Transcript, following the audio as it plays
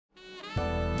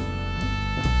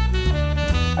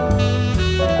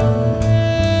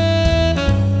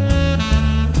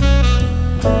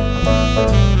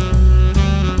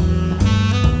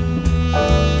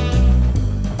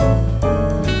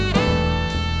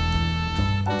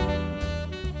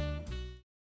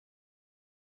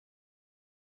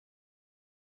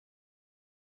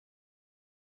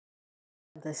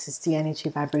This is the energy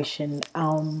vibration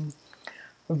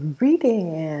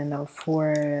reading in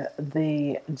for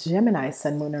the Gemini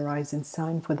Sun, Moon, and Rising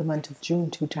sign for the month of June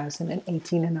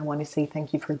 2018. And I want to say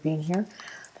thank you for being here.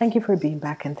 Thank you for being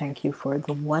back, and thank you for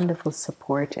the wonderful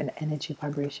support and energy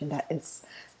vibration that is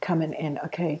coming in.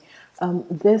 Okay,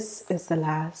 this is the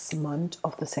last month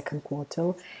of the second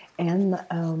quarter, and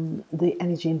the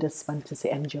energy in this month is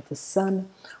the energy of the sun.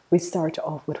 We start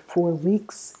off with 4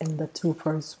 weeks. In the 2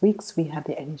 first weeks, we have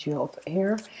the energy of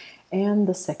air, and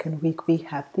the second week we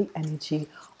have the energy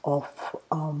of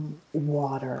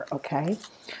water. Okay,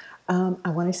 I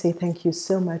want to say thank you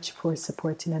so much for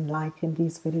supporting and liking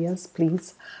these videos.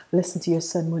 Please listen to your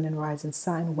sun, moon, and rising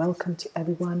sign. Welcome to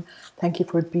everyone. Thank you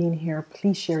for being here.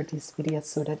 Please share these videos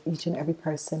so that each and every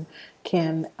person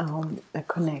can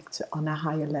connect on a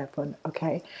higher level.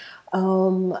 Okay, I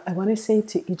want to say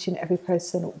to each and every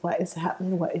person what is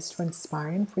happening, what is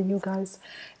transpiring for you guys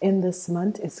in this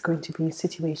month is going to be a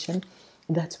situation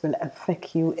that will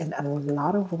affect you in a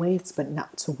lot of ways, but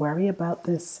not to worry about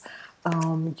this.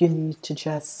 You need to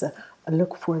just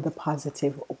look for the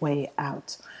positive way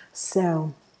out.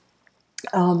 So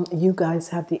you guys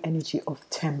have the energy of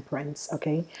temperance.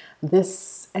 Okay,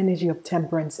 this energy of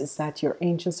temperance is that your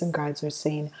angels and guides are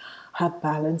saying have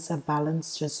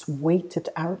balance, just wait it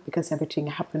out, because everything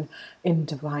happened in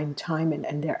divine timing,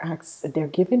 and they're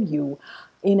giving you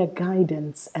inner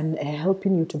guidance and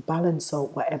helping you to balance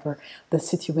out whatever the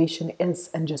situation is,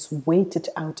 and just wait it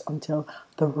out until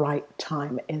the right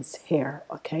time is here.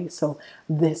 Okay, so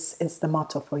this is the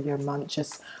motto for your month.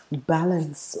 Just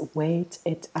balance, wait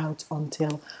it out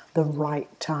until the right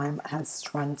time has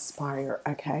transpired.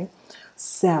 Okay,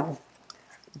 so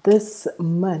this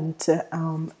month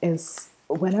is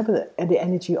whenever the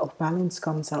energy of balance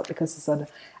comes out, because it's on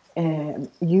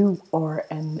you are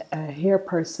a hair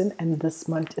person, and this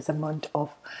month is a month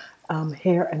of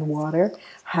hair and water.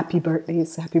 Happy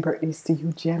birthdays to you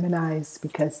Geminis,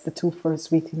 because the 2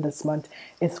 first weeks in this month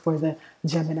is for the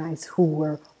Geminis who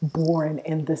were born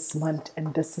in this month,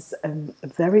 and this is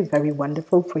very, very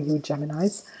wonderful for you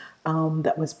Geminis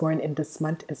that was born in this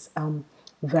month. Is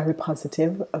very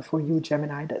positive for you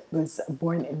Gemini that was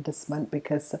born in this month,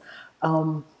 because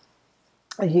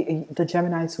the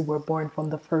Geminis who were born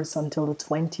from the 1st until the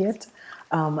 20th,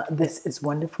 this is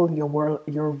wonderful.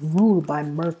 You're ruled by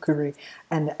Mercury,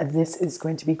 and this is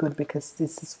going to be good, because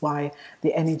this is why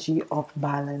the energy of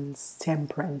balance,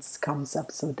 temperance comes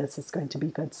up. So this is going to be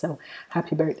good. So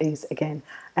happy birthdays again,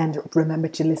 and remember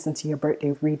to listen to your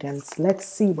birthday readings. Let's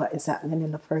see what is happening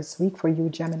in the first week for you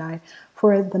Gemini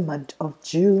for the month of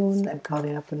June. I'm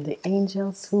calling up from the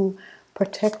angels who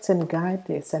protect and guide,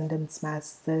 the ascendants,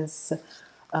 masters,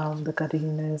 the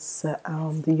guardians,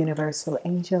 the universal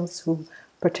angels who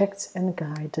protect and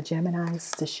guide the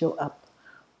Geminis to show up.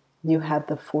 You have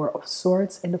the 4 of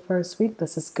Swords in the first week.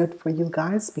 This is good for you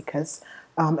guys, because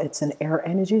it's an air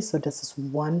energy, so this is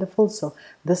wonderful. So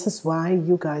this is why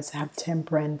you guys have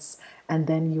temperance, and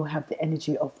then you have the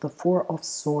energy of the 4 of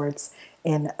Swords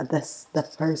in the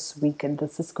first week, and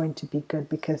this is going to be good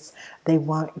because they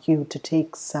want you to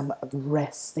take some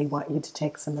rest. They want you to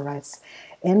take some rest.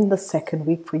 In the second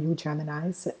week for you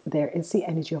Geminis, there is the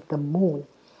energy of the moon.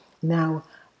 Now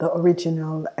the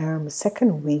original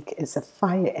second week is a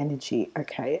fire energy.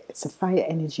 Okay, it's a fire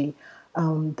energy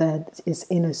that is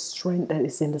in a strength that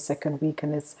is in the second week,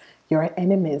 and it's your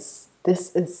enemies.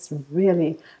 This is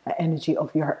really an energy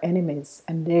of your enemies,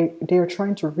 and they're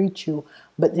trying to reach you,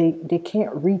 but they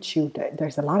can't reach you.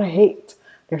 There's a lot of hate.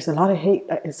 There's a lot of hate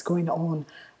that is going on,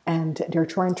 and they're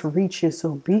trying to reach you.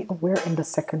 So be aware in the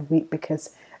second week,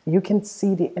 because you can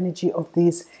see the energy of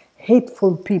these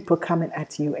hateful people coming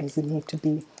at you, and you need to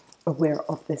be aware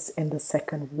of this in the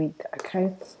second week.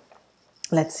 Okay,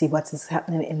 let's see what is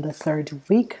happening in the third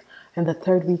week. In the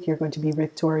third week, you're going to be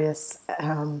victorious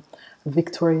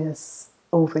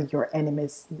over your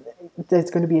enemies.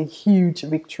 There's going to be a huge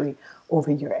victory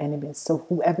over your enemies. So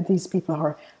whoever these people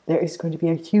are, there is going to be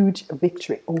a huge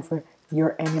victory over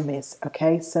your enemies.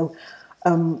 Okay, so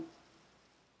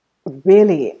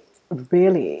really,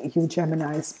 you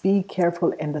Geminis, be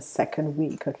careful in the second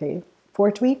week. Okay,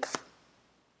 fourth week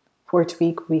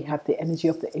we have the energy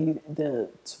of the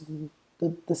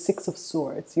 6 of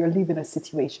Swords. You're leaving a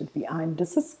situation behind.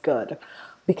 This is good,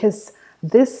 because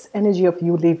this energy of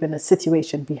you leaving a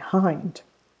situation behind,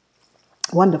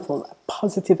 wonderful,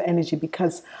 positive energy,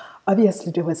 because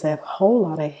obviously there was a whole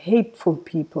lot of hateful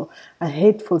people, a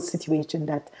hateful situation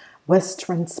that was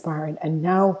transpiring, and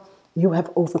now you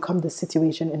have overcome the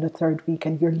situation in the third week,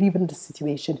 and you're leaving the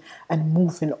situation and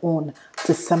moving on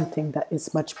to something that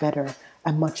is much better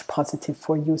and much positive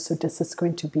for you. So this is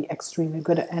going to be extremely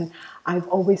good. And I've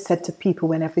always said to people,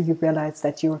 whenever you realize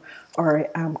that you are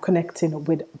connecting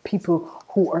with people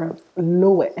who are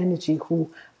lower energy,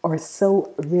 who are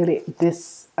so really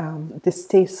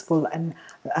distasteful and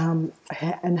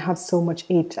have so much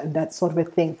hate and that sort of a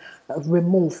thing,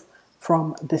 remove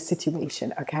from the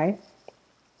situation. Okay,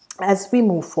 as we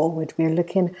move forward, we're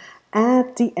looking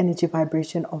at the energy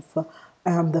vibration of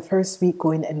the first week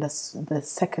going in the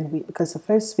second week, because the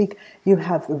first week you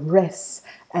have rest,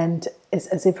 and it's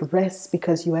as if rest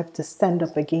because you have to stand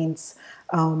up against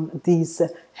these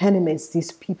enemies,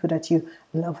 these people that you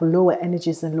love, lower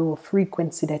energies and lower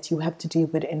frequency that you have to deal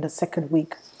with in the second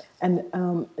week. And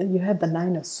you had the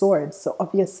Nine of Swords, so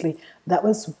obviously that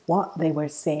was what they were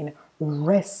saying,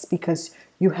 rest, because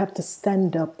you have to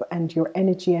stand up, and your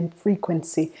energy and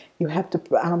frequency, you have to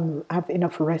have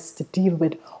enough rest to deal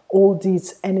with all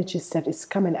these energies that is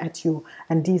coming at you.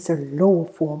 And these are lower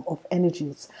form of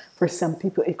energies. For some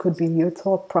people, it could be your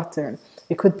thought pattern.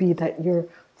 It could be that your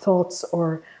thoughts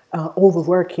are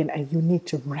overworking and you need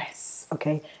to rest.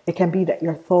 Okay, it can be that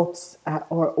your thoughts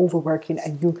are overworking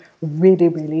and you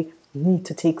really need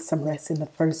to take some rest in the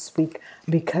first week,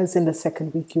 because in the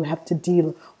second week you have to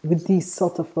deal with these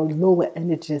sort of lower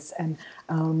energies and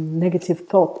negative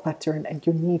thought pattern, and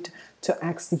you need to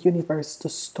ask the universe to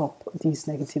stop these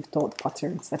negative thought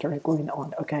patterns that are going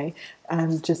on. Okay,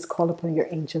 and just call upon your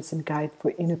angels and guide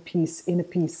for inner peace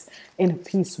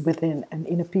within, and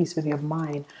inner peace with your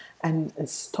mind, and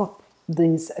stop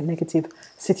this negative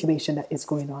situation that is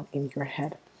going on in your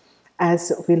head.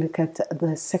 As we look at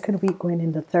the second week going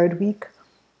in the third week,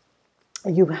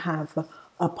 you have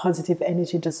a positive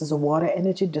energy. This is a water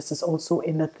energy. This is also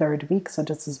in the third week, so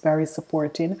this is very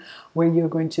supporting, where you're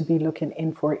going to be looking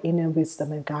in for inner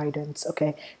wisdom and guidance.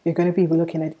 Okay, you're going to be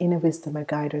looking at inner wisdom and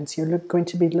guidance. You're going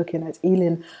to be looking at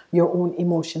healing your own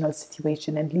emotional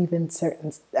situation and leaving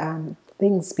certain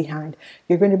things behind.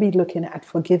 You're going to be looking at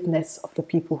forgiveness of the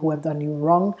people who have done you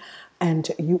wrong,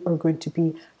 and you are going to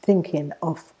be thinking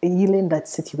of healing that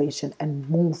situation and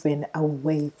moving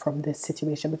away from this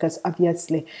situation, because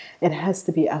obviously it has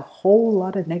to be a whole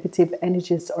lot of negative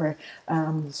energies or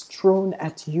thrown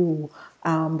at you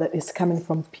that is coming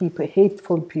from people,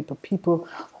 hateful people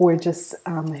who are just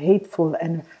hateful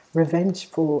and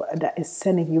revengeful, that is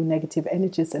sending you negative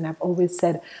energies. And I've always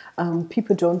said,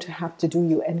 people don't have to do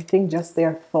you anything, just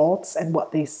their thoughts and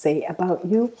what they say about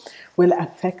you will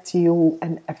affect you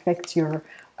and affect your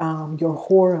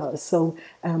aura. So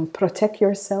protect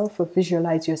yourself, or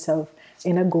visualize yourself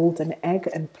in a golden egg,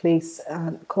 and place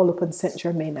call upon Saint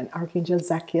Germain and Archangel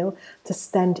Zachiel to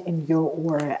stand in your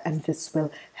aura, and this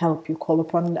will help you. Call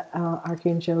upon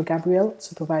Archangel Gabriel,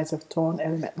 supervisor of Thorn,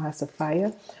 element master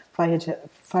fire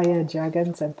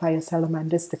dragons and fire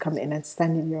salamanders to come in and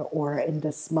stand in your aura in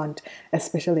this month,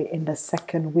 especially in the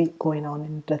second week going on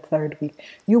in the third week.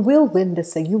 You will win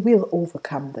this, and you will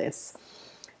overcome this.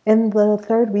 In the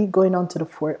third week going on to the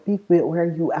fourth week, where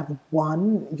you have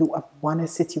won a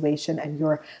situation and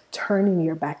you're turning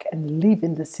your back and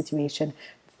leaving the situation,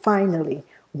 finally,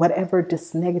 whatever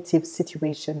this negative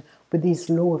situation with these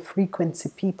lower frequency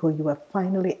people, you have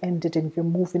finally ended, and you're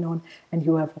moving on, and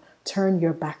you have turned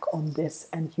your back on this,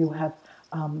 and you have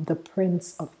the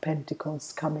Prince of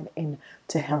Pentacles coming in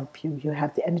to help you. You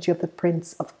have the energy of the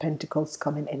Prince of Pentacles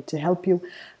coming in to help you.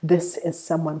 This is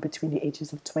someone between the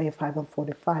ages of 25 and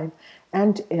 45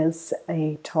 and is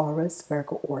a Taurus,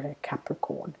 Virgo, or a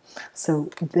Capricorn. So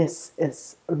this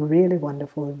is really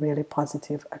wonderful, really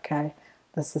positive. Okay,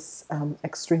 this is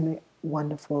extremely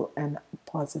wonderful and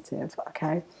positive.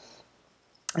 Okay,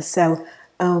 so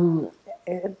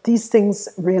these things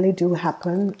really do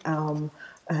happen.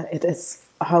 It is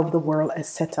how the world is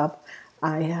set up.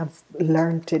 I have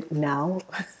learned it now.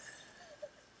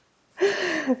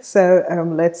 So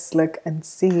let's look and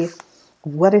see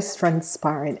what is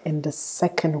transpiring in the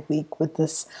second week with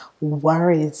this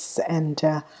worries, and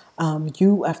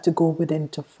you have to go within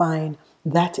to find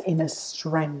that inner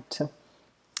strength,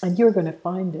 and you're going to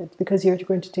find it, because you're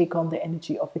going to take on the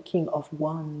energy of the King of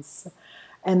Wands.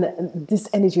 And this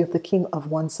energy of the King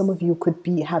of Wands, some of you could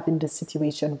be having this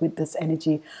situation with this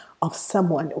energy of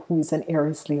someone who is an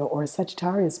Aries, Leo, or a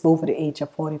Sagittarius over the age of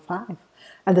 45.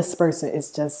 And this person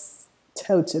is just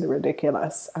totally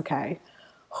ridiculous, okay?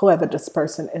 Whoever this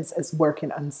person is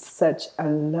working on such a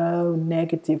low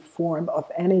negative form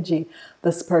of energy.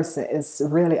 This person is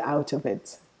really out of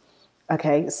it.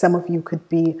 Okay, some of you could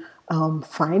be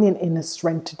finding inner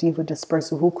strength to deal with this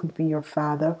person, who could be your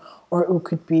father, or who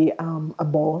could be a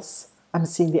boss, I'm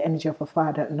seeing the energy of a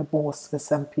father and a boss for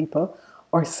some people,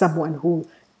 or someone who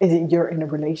you're in a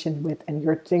relation with and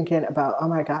you're thinking about, oh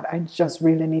my God, I just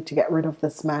really need to get rid of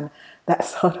this man, that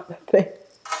sort of a thing.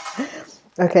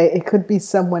 Okay, it could be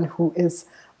someone who is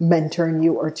mentoring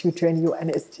you or tutoring you, and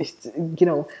it's just,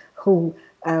 who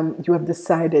you have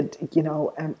decided,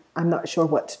 I'm not sure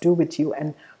what to do with you.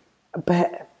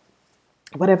 But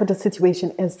whatever the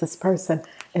situation is, this person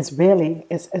is really,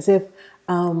 it's as if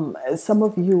some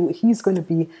of you, he's going to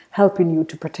be helping you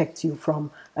to protect you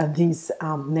from these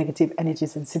negative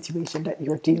energies and situation that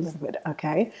you're dealing with.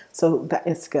 Okay, so that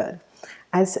is good.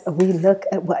 As we look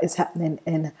at what is happening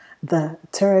in the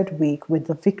third week with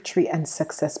the victory and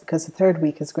success, because the third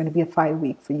week is going to be a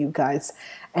 5-week for you guys,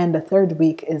 and the third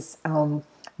week is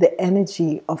the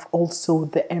energy of also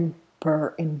the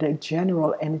Emperor in the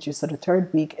general energy. So the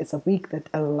third week is a week that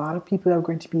a lot of people are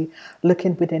going to be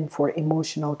looking within for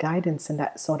emotional guidance and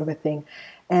that sort of a thing.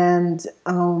 And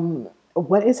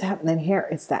what is happening here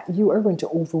is that you are going to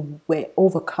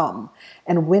overcome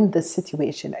and win the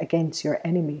situation against your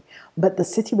enemy. But the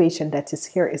situation that is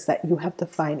here is that you have to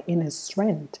find inner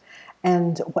strength.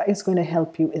 And what is going to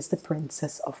help you is the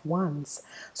Princess of Wands.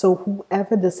 So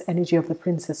whoever this energy of the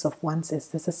Princess of Wands is,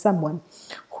 this is someone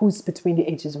who's between the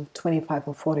ages of 25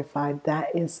 and 45.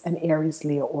 That is an Aries,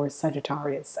 Leo, or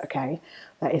Sagittarius, okay?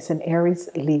 That is an Aries,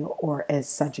 Leo, or a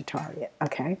Sagittarius,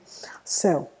 okay?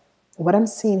 So what I'm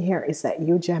seeing here is that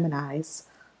you Geminis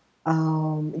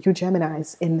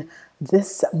in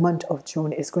this month of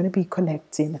June is going to be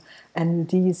connecting, and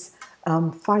these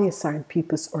fire sign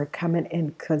peoples are coming in,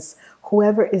 because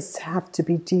whoever have to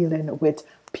be dealing with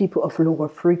people of lower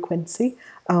frequency,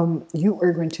 you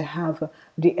are going to have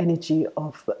the energy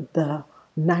of the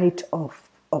night of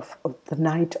the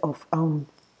night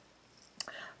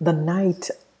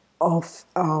of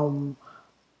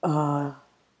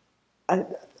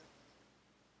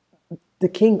the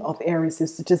king of Aries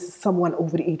is just someone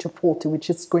over the age of 40, which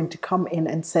is going to come in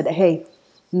and said, hey,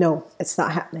 no, it's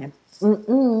not happening.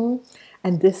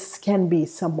 And this can be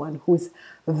someone who's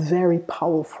very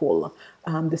powerful.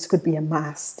 This could be a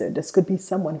master. This could be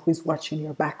someone who's watching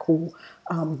your back, who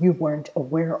you weren't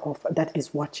aware of, that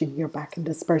is watching your back. And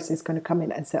this person is going to come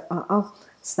in and say,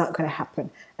 it's not going to happen.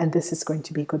 And this is going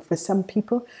to be good for some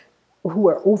people who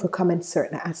are overcoming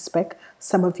certain aspect.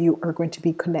 Some of you are going to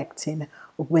be connecting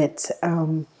with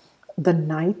the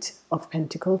Knight of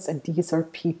Pentacles, and these are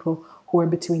people who are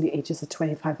between the ages of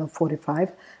 25 and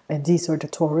 45, and these are the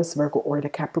Taurus, Virgo, or the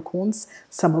Capricorns.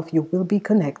 Some of you will be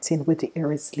connecting with the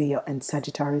Aries, Leo, and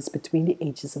Sagittarius between the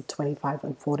ages of 25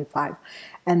 and 45.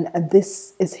 And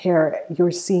this is here,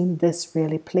 you're seeing this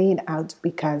really playing out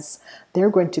because they're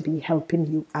going to be helping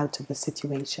you out of the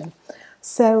situation.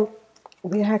 So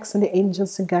we ask on the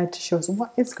angels and guide to show us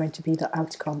what is going to be the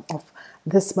outcome of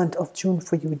this month of June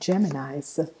for you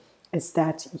Geminis. Is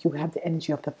that you have the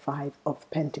energy of the Five of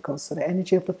Pentacles. So the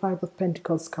energy of the Five of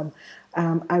Pentacles come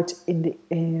out in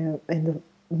the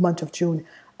month of June,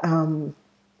 and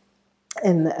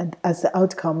as the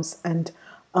outcomes, and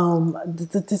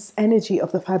this energy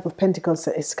of the Five of Pentacles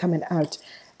is coming out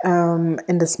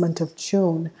in this month of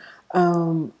June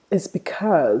is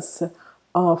because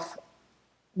of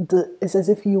it's as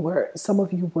if some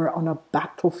of you were on a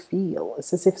battlefield.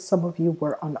 It's as if some of you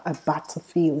were on a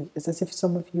battlefield. It's as if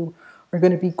some of you are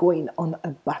going to be going on a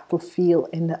battlefield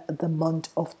in the month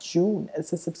of June.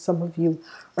 It's as if some of you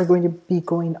are going to be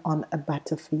going on a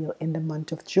battlefield in the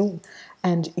month of June.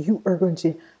 And you are going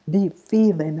to be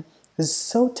feeling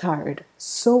so tired,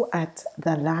 so at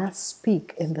the last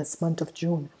peak in this month of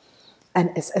June. And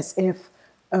it's as if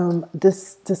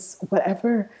this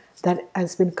whatever that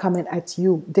has been coming at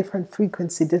you, different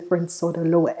frequency, different sort of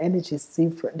lower energies,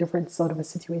 different sort of a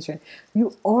situation,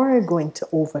 you are going to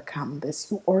overcome this.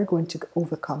 You are going to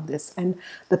overcome this. And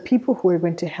the people who are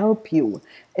going to help you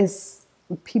is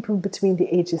people between the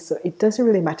ages. So it doesn't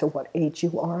really matter what age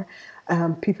you are.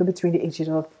 People between the ages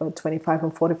of 25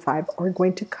 and 45 are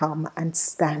going to come and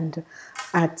stand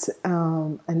at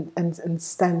and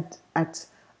stand at,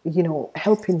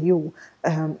 helping you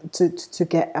to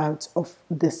get out of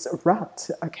this rut.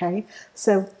 Okay,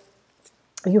 so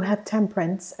you have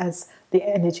Temperance as the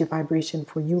energy vibration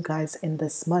for you guys in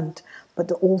this month, but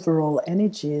the overall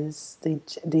energies, the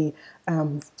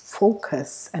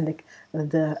focus and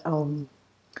the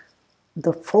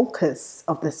focus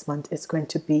of this month is going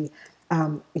to be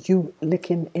you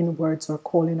looking inwards or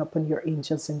calling upon your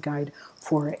angels and guide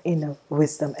for inner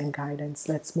wisdom and guidance.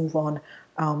 Let's move on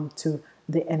to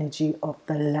the energy of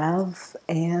the love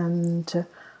and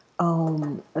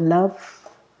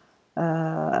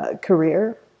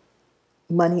career,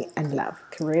 money and love.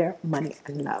 Career, money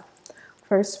and love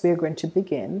First, we're going to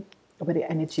begin with the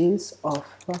energies of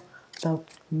the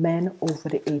men over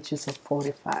the ages of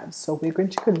 45. So we're going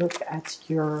to look at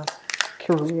your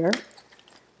career,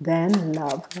 then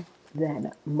love,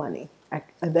 then money,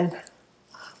 then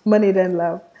money, then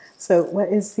love. So what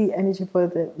is the energy for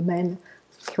the men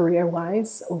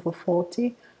career-wise over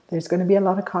 40? There's going to be a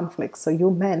lot of conflicts. So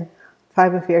you men,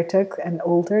 5 of Earth and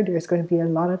older, there's going to be a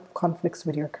lot of conflicts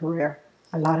with your career.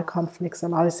 A lot of conflicts, a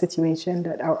lot of situations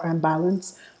that are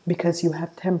unbalanced because you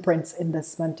have temperance in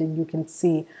this month and you can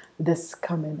see this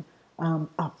coming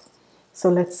up. So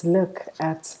let's look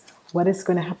at what is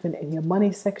going to happen in your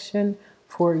money section.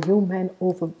 For you men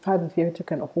over 5 of Earth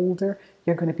and older,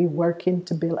 you're going to be working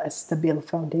to build a stable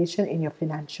foundation in your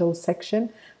financial section.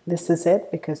 This is it,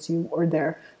 because you are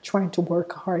there trying to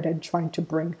work hard and trying to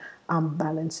bring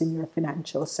balance in your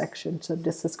financial section. So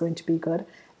this is going to be good.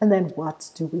 And then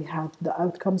what do we have? The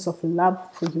outcomes of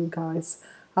love for you guys.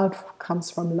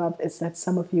 Outcomes from love is that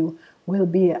some of you will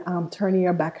be turning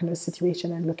your back on a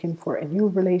situation and looking for a new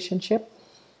relationship.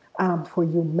 For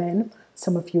you men,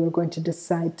 some of you are going to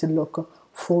decide to look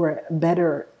for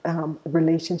better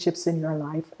relationships in your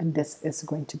life, and this is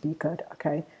going to be good.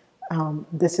 Okay,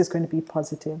 this is going to be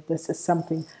positive. This is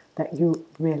something that you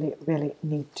really, really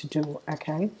need to do.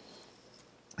 Okay,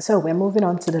 so we're moving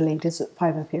on to the ladies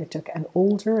 5 of Earth and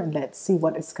older, and let's see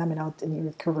what is coming out in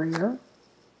your career.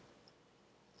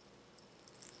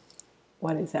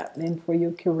 What is happening for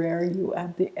your career? You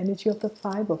have the energy of the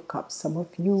 5 of Cups. Some of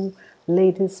you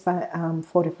ladies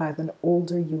 45 and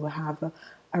older, you have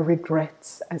a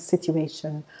regret, a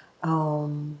situation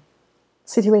in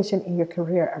your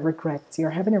career, a regret.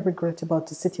 You're having a regret about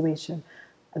the situation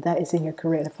that is in your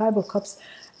career. The 5 of Cups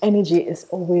energy is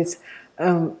always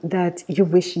that you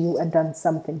wish you had done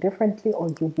something differently, or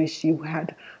you wish you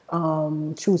had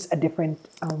choose a different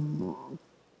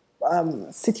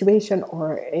situation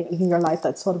or in your life,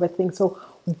 that sort of a thing. So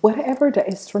whatever that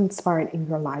is transpiring in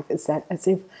your life is that as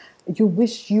if you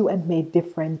wish you had made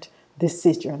different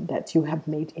decision that you have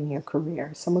made in your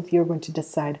career. Some of you are going to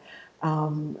decide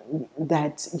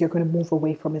that you're going to move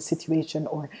away from a situation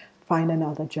or find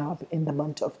another job in the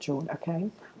month of June.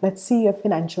 Okay, let's see your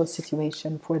financial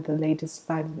situation for the latest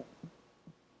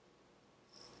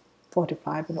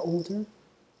 45 and older.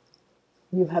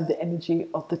 You have the energy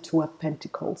of the 2 of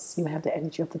Pentacles. You have the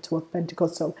energy of the 2 of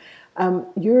Pentacles. So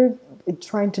you're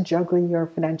trying to juggle your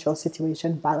financial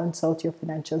situation, balance out your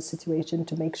financial situation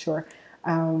to make sure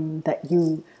that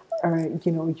you are,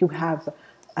 you have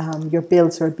your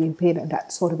bills are being paid and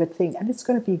that sort of a thing. And it's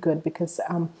going to be good because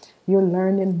you're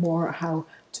learning more how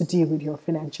to deal with your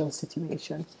financial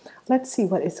situation. Let's see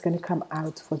what is going to come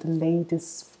out for the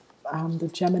ladies, the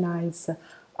Geminis,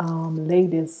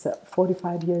 ladies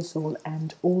 45 years old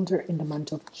and older in the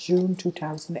month of June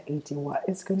 2018. What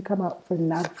is going to come out for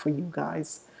love for you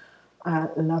guys?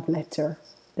 Love letter.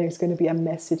 There's going to be a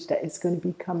message that is going to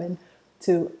be coming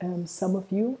to some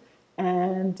of you,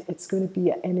 and it's going to be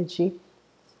an energy.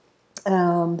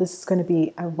 This is going to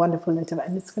be a wonderful letter,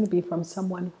 and it's going to be from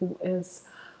someone who is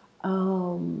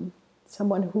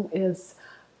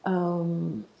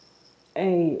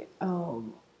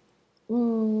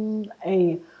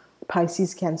a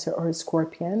Pisces, Cancer, or a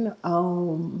Scorpion,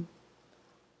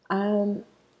 and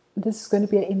this is going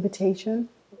to be an invitation,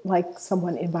 like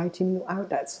someone inviting you out,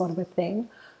 that sort of a thing.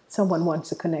 Someone wants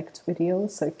to connect with you,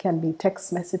 so it can be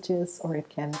text messages or it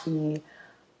can be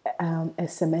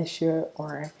SMS,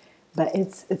 but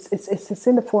it's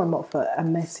in the form of a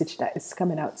message that is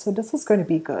coming out. So this is going to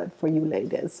be good for you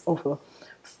ladies over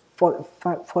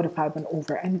 45 and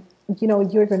over, and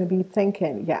you're going to be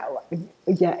thinking, yeah,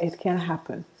 it can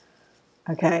happen.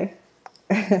 Okay.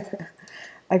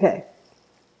 Okay,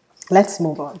 let's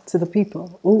move on to the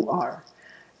people who are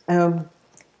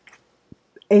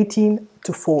 18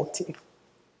 to 40.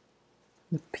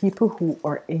 The people who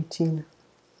are 18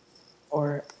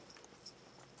 or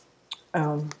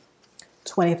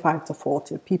 25 to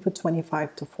 40. People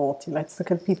 25 to 40. Let's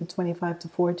look at people 25 to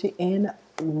 40 in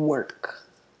work.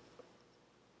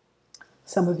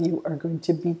 Some of you are going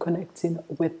to be connecting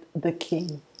with the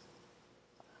king,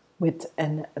 with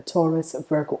a Taurus,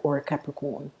 Virgo, or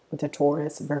Capricorn. With a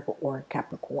Taurus, Virgo, or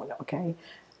Capricorn, okay?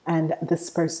 And this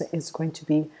person is going to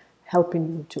be helping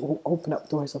you to open up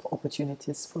doors of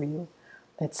opportunities for you.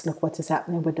 Let's look what is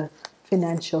happening with the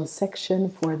financial section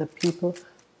for the people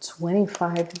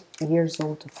 25 years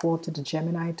old to 40. The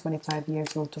Gemini, 25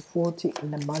 years old to 40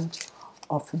 in the month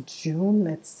of June.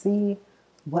 Let's see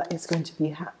what is going to be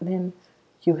happening.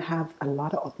 You have a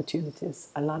lot of opportunities.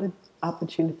 A lot of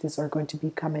opportunities are going to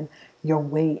be coming your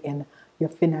way in your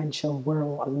financial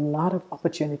world. A lot of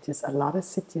opportunities, a lot of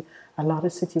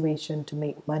situation to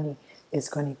make money is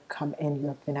going to come in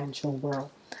your financial world.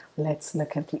 Let's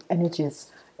look at the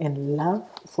energies in love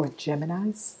for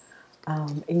Geminis,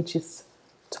 ages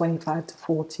 25 to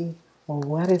 40.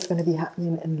 What is going to be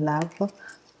happening in love?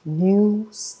 New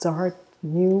start,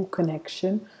 new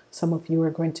connection. Some of you are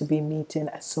going to be meeting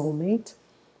a soulmate,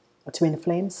 a twin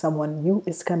flame. Someone new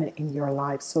is coming in your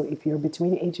life. So if you're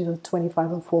between the ages of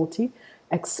 25 and 40,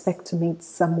 expect to meet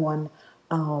someone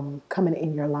coming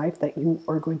in your life that you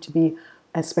are going to be,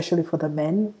 especially for the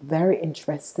men, very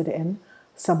interested in.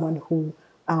 Someone who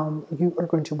you are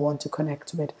going to want to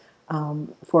connect with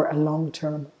for a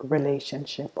long-term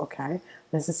relationship. Okay,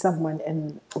 this is someone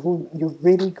who you're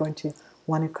really going to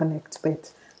want to connect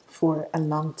with for a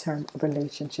long-term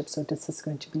relationship. So this is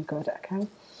going to be good. Okay,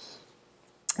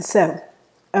 so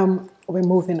we're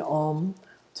moving on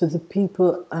to the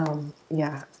people.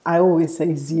 Yeah, I always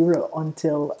say 0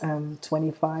 until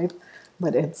 25,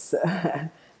 but it's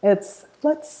it's,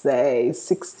 let's say,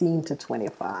 16 to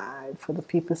 25 for the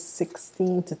people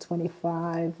 16 to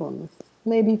 25, or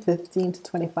maybe 15 to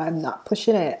 25. Not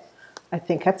pushing it. I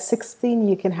think at 16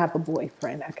 you can have a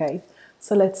boyfriend. Okay,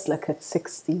 so let's look at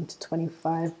 16 to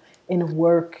 25 in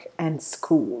work and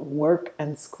school. Work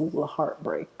and school,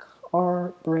 heartbreak.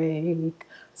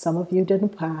 Some of you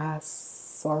didn't pass.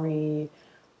 Sorry.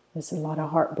 There's a lot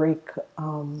of heartbreak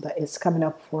that is coming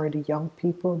up for the young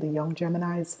people, the young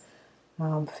Geminis,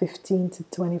 15 to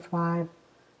 25.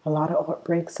 A lot of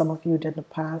heartbreak. Some of you didn't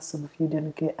pass. Some of you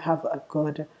didn't have a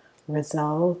good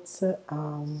result.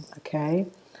 Okay,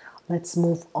 let's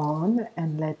move on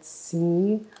and let's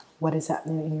see what is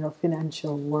happening in your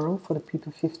financial world for the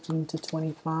people 15 to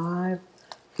 25.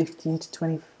 15 to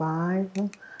 25.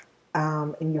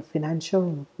 In your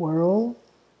financial world,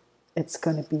 it's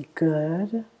going to be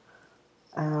good.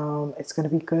 It's going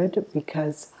to be good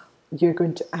because you're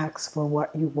going to ask for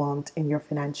what you want in your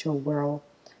financial world.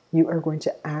 You are going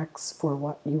to ask for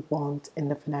what you want in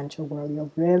the financial world.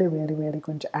 You're really, really, really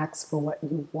going to ask for what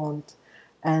you want,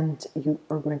 and you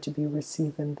are going to be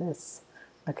receiving this.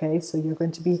 Okay, so you're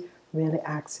going to be really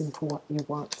asking for what you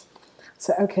want.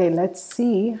 So, okay, let's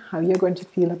see how you're going to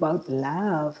feel about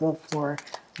love for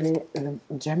the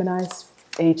Geminis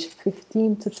age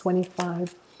 15 to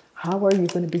 25. How are you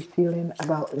going to be feeling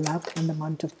about love in the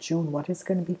month of June? What is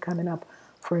going to be coming up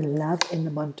for love in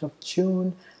the month of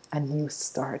June? A new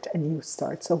start, a new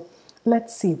start. So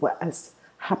let's see what has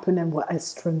happened and what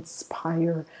has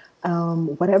transpired.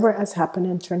 Whatever has happened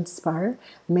and transpired,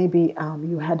 maybe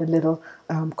you had a little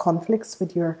conflicts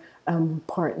with your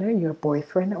partner, your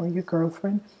boyfriend or your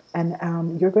girlfriend,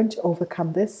 and you're going to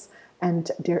overcome this, and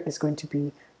there is going to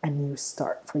be a new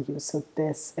start for you. So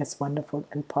this is wonderful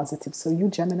and positive. So you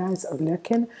Geminis are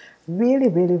looking really,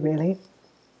 really, really,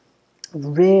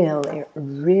 really,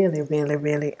 really, really,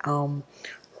 really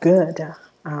good.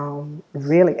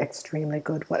 Really extremely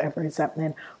good. Whatever is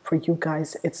happening for you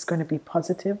guys, it's going to be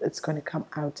positive. It's going to come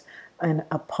out in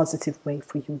a positive way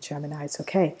for you Geminis.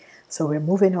 Okay, so we're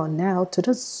moving on now to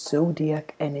the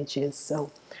zodiac energies.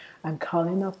 So I'm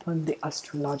calling upon the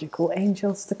astrological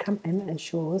angels to come in and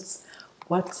show us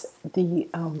what the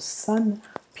sun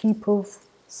people,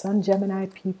 sun Gemini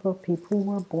people who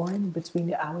were born between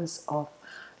the hours of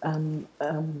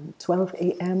 12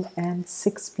 a.m. and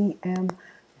 6 p.m.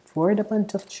 for the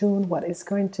month of June.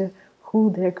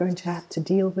 Who they're going to have to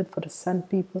deal with. For the sun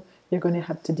people, you're going to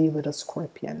have to deal with the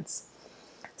Scorpions.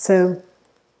 So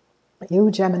you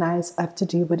Geminis have to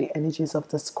deal with the energies of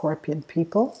the Scorpion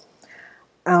people.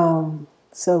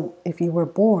 So if you were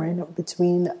born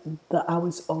between the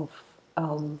hours of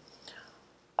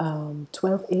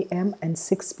 12 a.m. and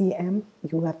 6 p.m.,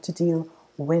 you have to deal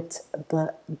with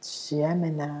the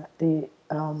Gemini, the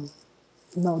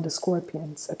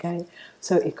Scorpions. Okay,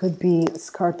 so it could be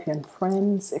Scorpion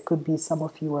friends. It could be some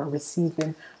of you are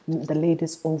receiving, the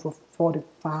ladies over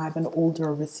 45 and older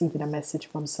are receiving a message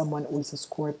from someone who is a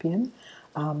Scorpion.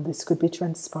 This could be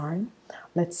transparent.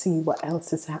 Let's see what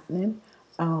else is happening.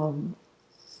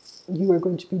 You are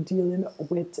going to be dealing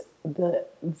with the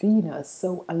Venus.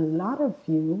 So a lot of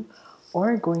you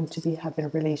are going to be having a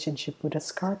relationship with the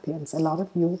Scorpions. A lot of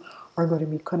you are going to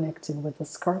be connecting with the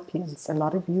Scorpions. A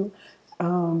lot of you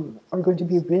are going to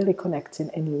be really connecting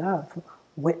in love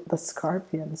with the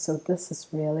Scorpions. So this is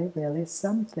really, really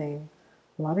something.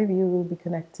 A lot of you will be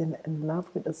connecting in love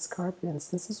with the Scorpions.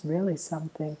 This is really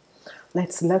something.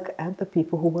 Let's look at the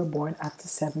people who were born after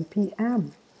 7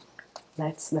 p.m.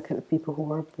 Let's look at the people who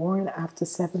were born after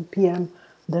 7 p.m.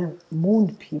 The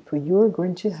moon people. You're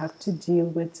going to have to deal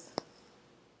with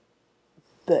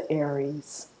the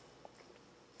Aries.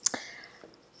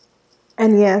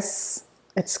 And yes,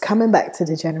 it's coming back to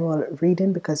the general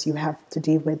reading because you have to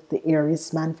deal with the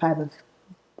Aries man, 45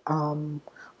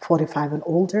 and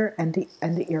older, and the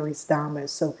Aries Dharma.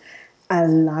 So a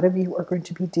lot of you are going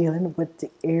to be dealing with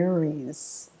the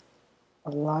Aries.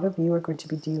 A lot of you are going to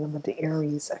be dealing with the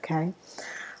Aries, okay?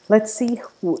 Let's see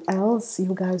who else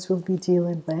you guys will be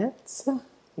dealing with. A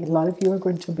lot of you are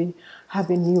going to be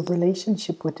having new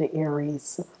relationship with the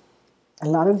Aries. A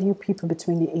lot of you people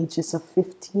between the ages of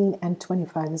 15 and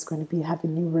 25 is going to be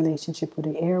having new relationship with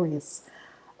the Aries.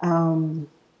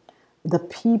 The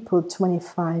people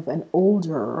 25 and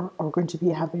older are going to be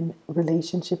having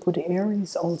relationship with the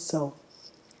Aries also.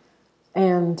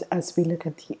 And as we look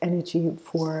at the energy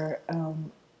for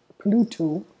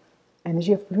Pluto,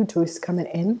 energy of Pluto is coming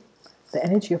in. The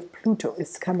energy of Pluto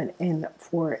is coming in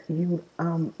for you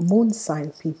moon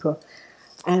sign people.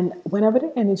 And whenever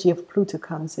the energy of Pluto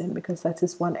comes in, because that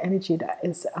is one energy that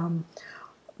is,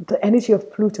 the energy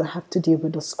of Pluto have to deal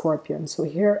with the Scorpion. So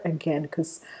here again,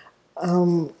 because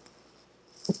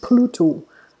Pluto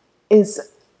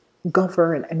is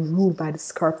governed and ruled by the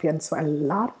Scorpion. So a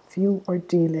lot of you are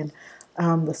dealing,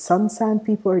 the sun sign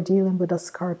people are dealing with the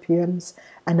Scorpions,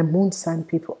 and the moon sign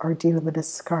people are dealing with the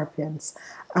Scorpions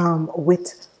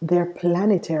with their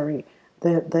planetary,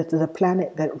 the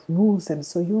planet that rules them.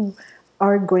 So you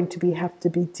are going to have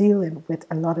to be dealing with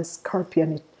a lot of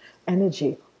Scorpion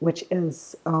energy, which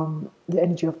is the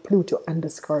energy of Pluto and the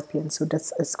Scorpion. So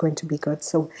that's is going to be good.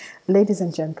 So ladies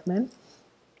and gentlemen,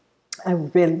 I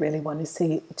really, really want to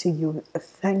say to you,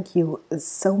 thank you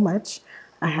so much.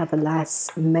 I have a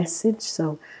last message.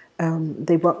 So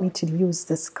they want me to use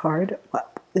this card.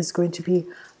 What is going to be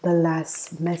the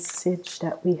last message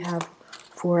that we have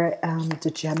for the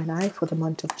Gemini for the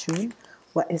month of June?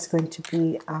 What is going to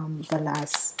be the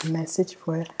last message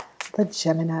for the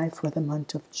Gemini for the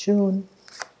month of June?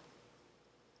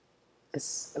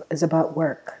 Is about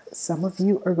work. Some of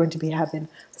you are going to be having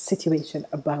a situation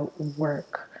about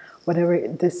work. Whatever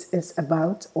this is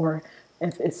about, or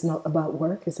if it's not about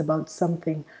work, it's about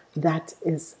something that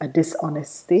is a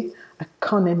dishonesty, a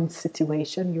cunning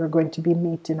situation. You're going to be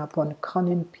meeting upon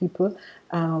cunning people.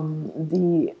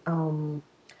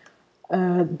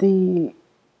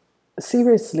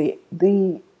 Seriously,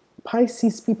 the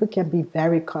Pisces people can be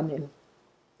very cunning.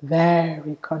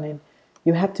 Very cunning.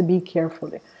 You have to be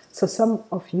careful. So some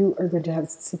of you are going to have a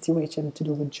situation to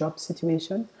do with job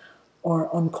situation,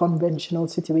 or unconventional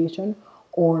situation,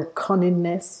 or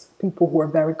cunningness, people who are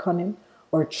very cunning,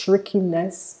 or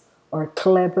trickiness, or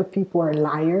clever people are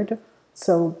liared.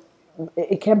 So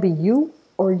it can be you,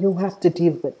 or you have to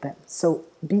deal with them. So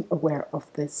be aware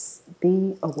of this.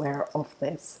 Be aware of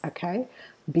this, okay?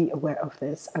 Be aware of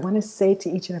this. I want to say to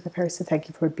each and every person, thank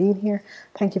you for being here.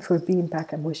 Thank you for being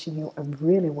back. I'm wishing you a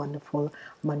really wonderful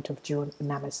month of June.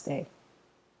 Namaste.